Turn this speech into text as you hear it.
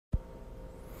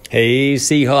Hey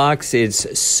Seahawks,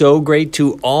 it's so great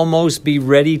to almost be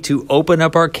ready to open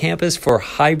up our campus for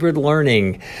hybrid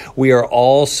learning. We are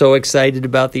all so excited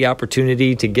about the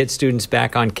opportunity to get students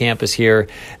back on campus here,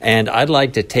 and I'd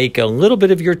like to take a little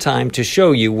bit of your time to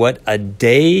show you what a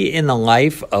day in the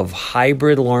life of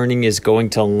hybrid learning is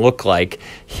going to look like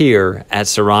here at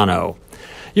Serrano.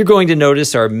 You're going to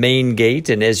notice our main gate,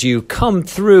 and as you come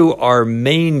through our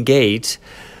main gate,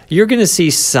 you're going to see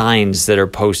signs that are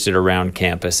posted around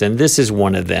campus, and this is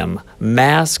one of them.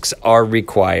 Masks are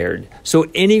required. So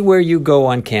anywhere you go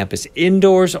on campus,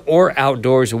 indoors or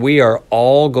outdoors, we are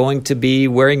all going to be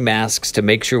wearing masks to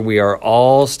make sure we are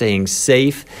all staying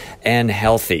safe and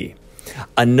healthy.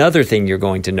 Another thing you're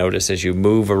going to notice as you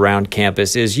move around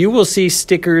campus is you will see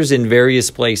stickers in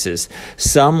various places.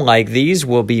 Some, like these,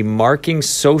 will be marking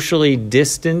socially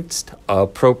distanced,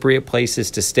 appropriate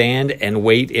places to stand and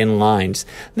wait in lines.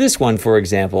 This one, for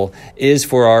example, is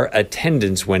for our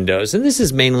attendance windows, and this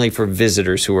is mainly for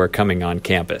visitors who are coming on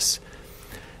campus.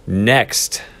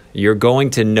 Next, you're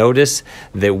going to notice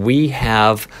that we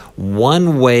have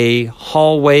one-way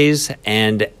hallways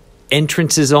and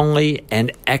entrances only and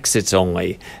exits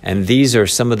only. And these are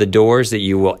some of the doors that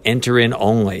you will enter in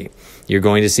only. You're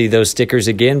going to see those stickers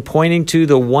again pointing to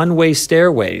the one-way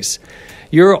stairways.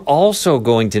 You're also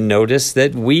going to notice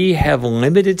that we have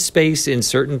limited space in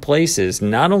certain places,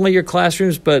 not only your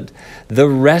classrooms, but the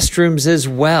restrooms as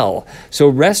well. So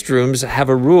restrooms have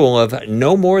a rule of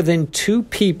no more than 2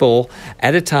 people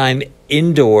at a time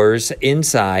indoors,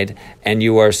 inside, and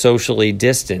you are socially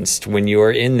distanced when you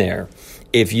are in there.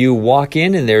 If you walk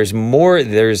in and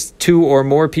there's 2 or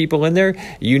more people in there,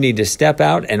 you need to step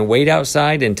out and wait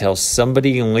outside until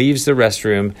somebody leaves the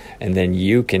restroom, and then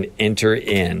you can enter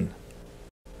in.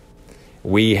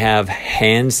 We have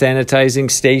hand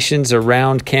sanitizing stations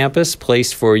around campus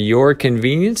placed for your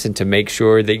convenience and to make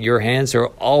sure that your hands are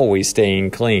always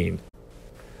staying clean.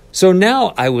 So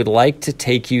now I would like to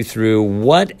take you through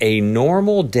what a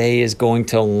normal day is going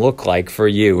to look like for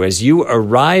you. As you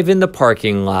arrive in the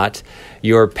parking lot,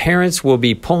 your parents will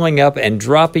be pulling up and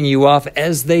dropping you off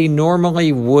as they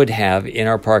normally would have in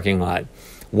our parking lot.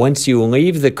 Once you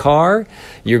leave the car,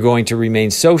 you're going to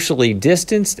remain socially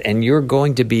distanced and you're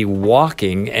going to be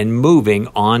walking and moving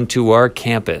onto our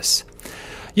campus.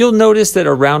 You'll notice that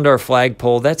around our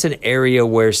flagpole, that's an area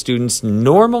where students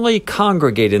normally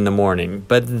congregate in the morning,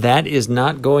 but that is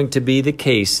not going to be the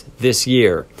case this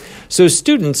year. So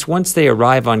students, once they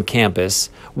arrive on campus,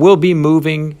 will be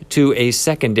moving to a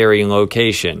secondary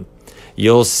location.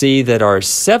 You'll see that our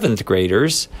 7th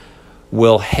graders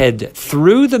will head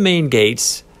through the main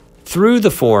gates, through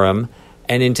the forum,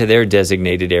 and into their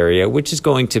designated area, which is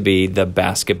going to be the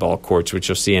basketball courts, which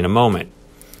you'll see in a moment.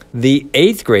 The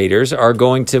 8th graders are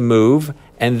going to move,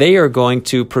 and they are going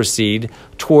to proceed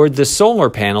toward the solar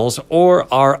panels or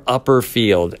our upper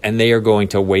field, and they are going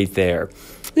to wait there.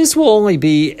 This will only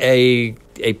be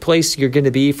a place you're going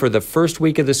to be for the first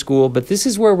week of the school, but this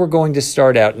is where we're going to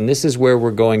start out, and this is where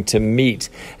we're going to meet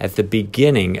at the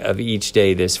beginning of each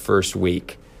day this first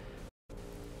week.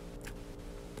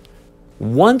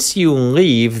 Once you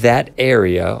leave that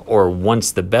area, or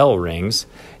once the bell rings,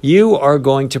 you are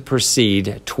going to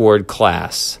proceed toward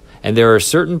class. And there are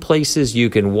certain places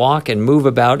you can walk and move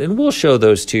about, and we'll show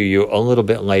those to you a little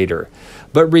bit later.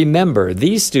 But remember,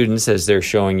 these students, as they're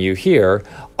showing you here,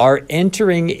 are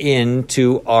entering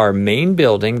into our main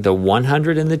building, the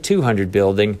 100 and the 200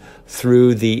 building,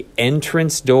 through the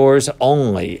entrance doors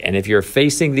only. And if you're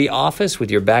facing the office with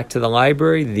your back to the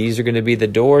library, these are going to be the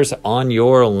doors on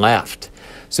your left.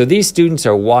 So these students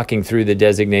are walking through the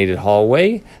designated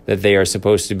hallway that they are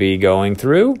supposed to be going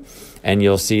through, and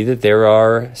you'll see that there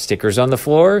are stickers on the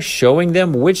floor showing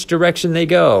them which direction they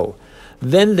go.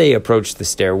 Then they approach the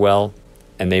stairwell,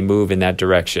 and they move in that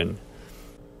direction.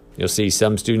 You'll see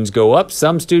some students go up,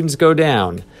 some students go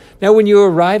down. Now, when you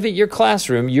arrive at your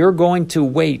classroom, you're going to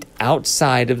wait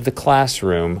outside of the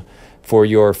classroom for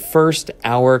your first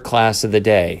hour class of the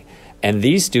day. And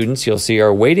these students, you'll see,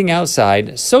 are waiting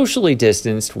outside, socially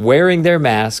distanced, wearing their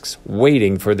masks,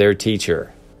 waiting for their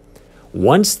teacher.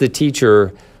 Once the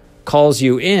teacher calls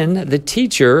you in, the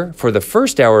teacher, for the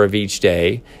first hour of each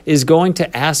day, is going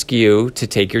to ask you to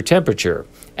take your temperature,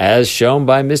 as shown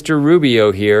by Mr.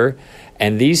 Rubio here.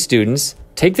 And these students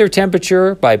take their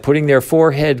temperature by putting their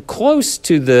forehead close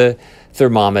to the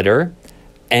thermometer,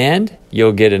 and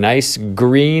you'll get a nice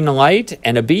green light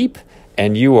and a beep,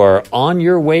 and you are on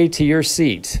your way to your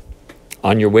seat.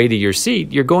 On your way to your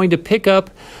seat, you're going to pick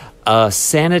up a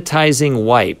sanitizing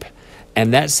wipe.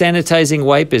 And that sanitizing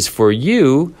wipe is for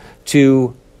you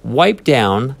to wipe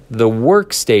down the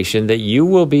workstation that you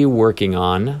will be working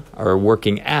on or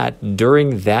working at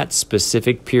during that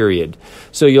specific period.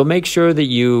 So you'll make sure that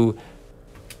you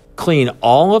clean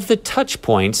all of the touch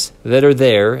points that are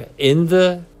there in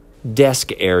the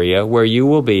desk area where you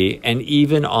will be, and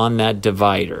even on that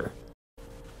divider.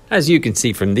 As you can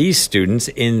see from these students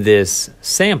in this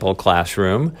sample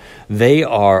classroom, they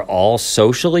are all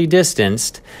socially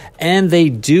distanced, and they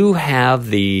do have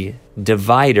the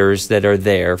dividers that are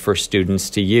there for students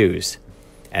to use.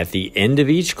 At the end of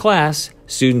each class,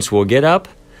 students will get up,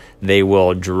 they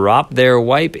will drop their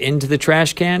wipe into the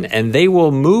trash can, and they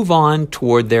will move on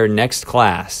toward their next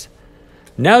class.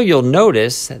 Now you'll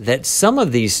notice that some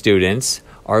of these students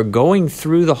are going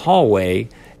through the hallway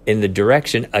in the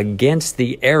direction against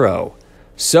the arrow.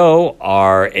 So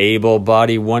our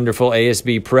able-bodied, wonderful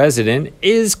ASB president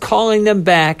is calling them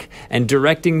back and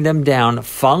directing them down,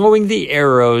 following the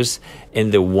arrows in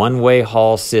the one-way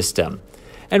hall system.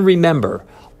 And remember,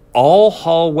 all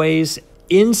hallways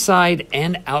inside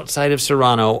and outside of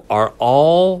Serrano are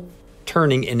all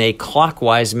turning in a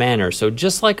clockwise manner. So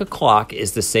just like a clock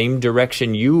is the same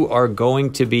direction you are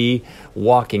going to be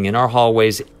walking in our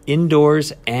hallways,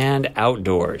 indoors and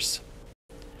outdoors.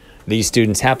 These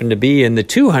students happen to be in the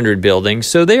 200 building,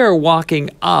 so they are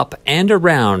walking up and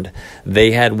around.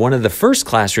 They had one of the first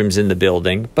classrooms in the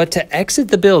building, but to exit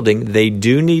the building, they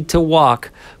do need to walk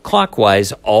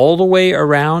clockwise all the way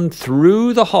around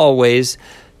through the hallways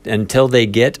until they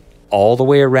get all the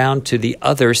way around to the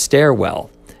other stairwell.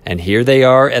 And here they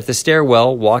are at the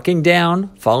stairwell, walking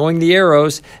down, following the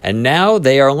arrows, and now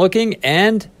they are looking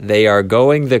and they are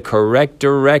going the correct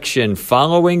direction,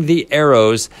 following the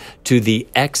arrows to the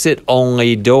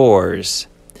exit-only doors.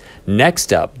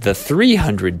 Next up, the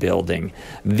 300 building.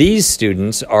 These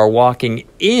students are walking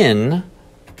in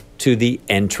to the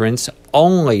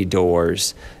entrance-only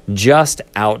doors, just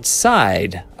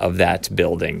outside of that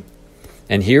building.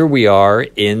 And here we are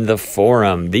in the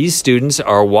forum. These students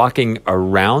are walking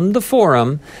around the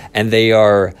forum, and they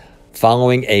are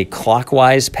following a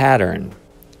clockwise pattern.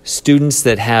 Students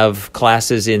that have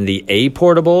classes in the A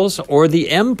portables or the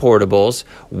M portables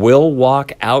will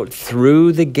walk out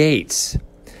through the gates.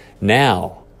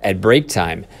 Now, at break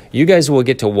time, you guys will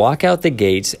get to walk out the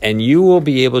gates, and you will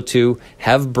be able to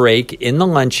have break in the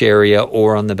lunch area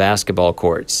or on the basketball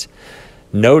courts.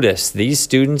 Notice these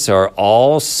students are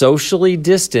all socially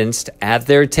distanced at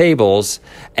their tables,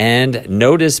 and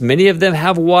notice many of them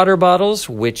have water bottles,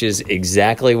 which is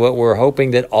exactly what we're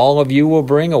hoping that all of you will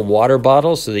bring, a water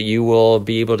bottle, so that you will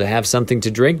be able to have something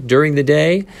to drink during the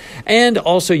day. And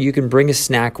also you can bring a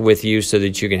snack with you so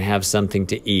that you can have something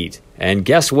to eat. And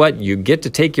guess what? You get to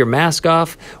take your mask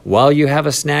off while you have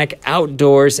a snack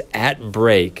outdoors at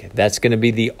break. That's going to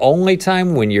be the only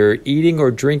time when you're eating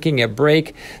or drinking at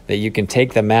break that you can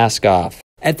take the mask off.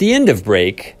 At the end of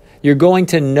break, you're going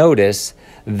to notice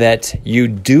that you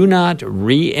do not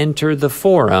re-enter the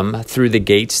forum through the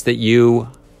gates that you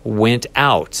went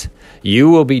out. You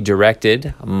will be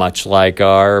directed, much like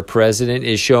our president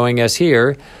is showing us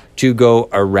here, to go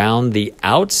around the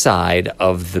outside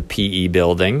of the PE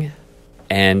building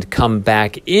and come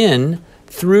back in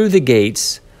through the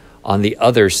gates on the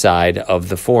other side of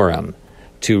the forum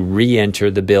to re-enter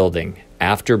the building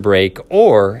after break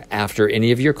or after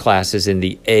any of your classes in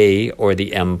the A or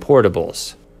the M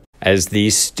portables. As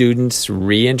these students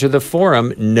re-enter the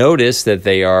forum, notice that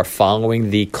they are following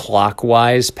the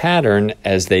clockwise pattern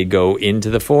as they go into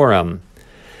the forum.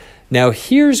 Now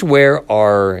here's where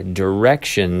our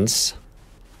directions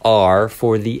are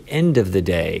for the end of the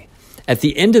day. At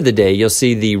the end of the day, you'll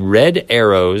see the red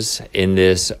arrows in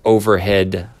this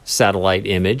overhead satellite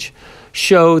image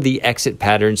show the exit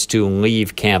patterns to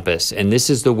leave campus. And this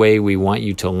is the way we want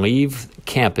you to leave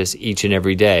campus each and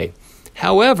every day.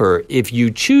 However, if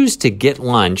you choose to get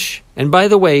lunch, and by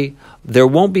the way, there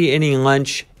won't be any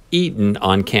lunch eaten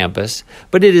on campus,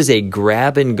 but it is a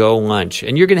grab-and-go lunch.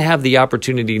 And you're going to have the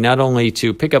opportunity not only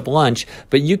to pick up lunch,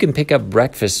 but you can pick up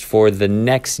breakfast for the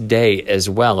next day as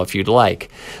well if you'd like.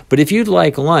 But if you'd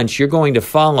like lunch, you're going to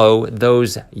follow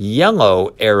those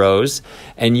yellow arrows,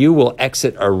 and you will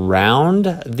exit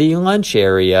around the lunch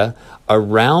area,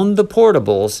 around the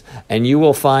portables, and you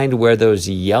will find where those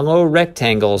yellow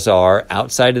rectangles are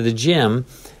outside of the gym.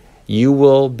 You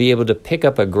will be able to pick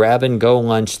up a grab-and-go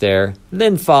lunch there,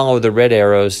 then follow the red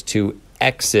arrows to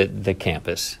exit the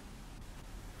campus.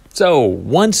 So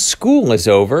once school is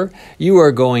over, you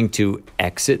are going to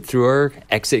exit through our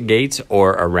exit gates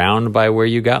or around by where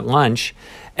you got lunch,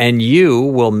 and you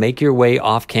will make your way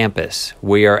off campus.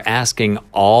 We are asking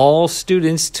all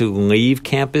students to leave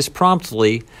campus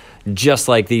promptly, just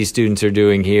like these students are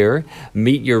doing here.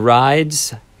 Meet your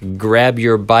rides, grab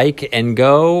your bike and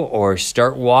go, or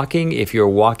start walking if you're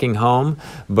walking home.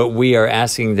 But we are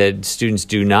asking that students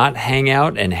do not hang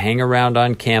out and hang around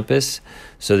on campus,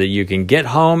 so that you can get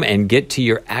home and get to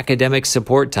your academic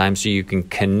support time so you can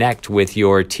connect with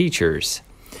your teachers.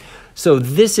 So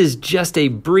this is just a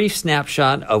brief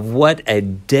snapshot of what a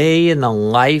day in the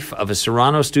life of a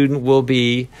Serrano student will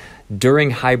be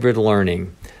during hybrid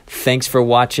learning. Thanks for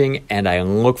watching, and I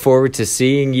look forward to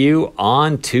seeing you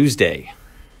on Tuesday.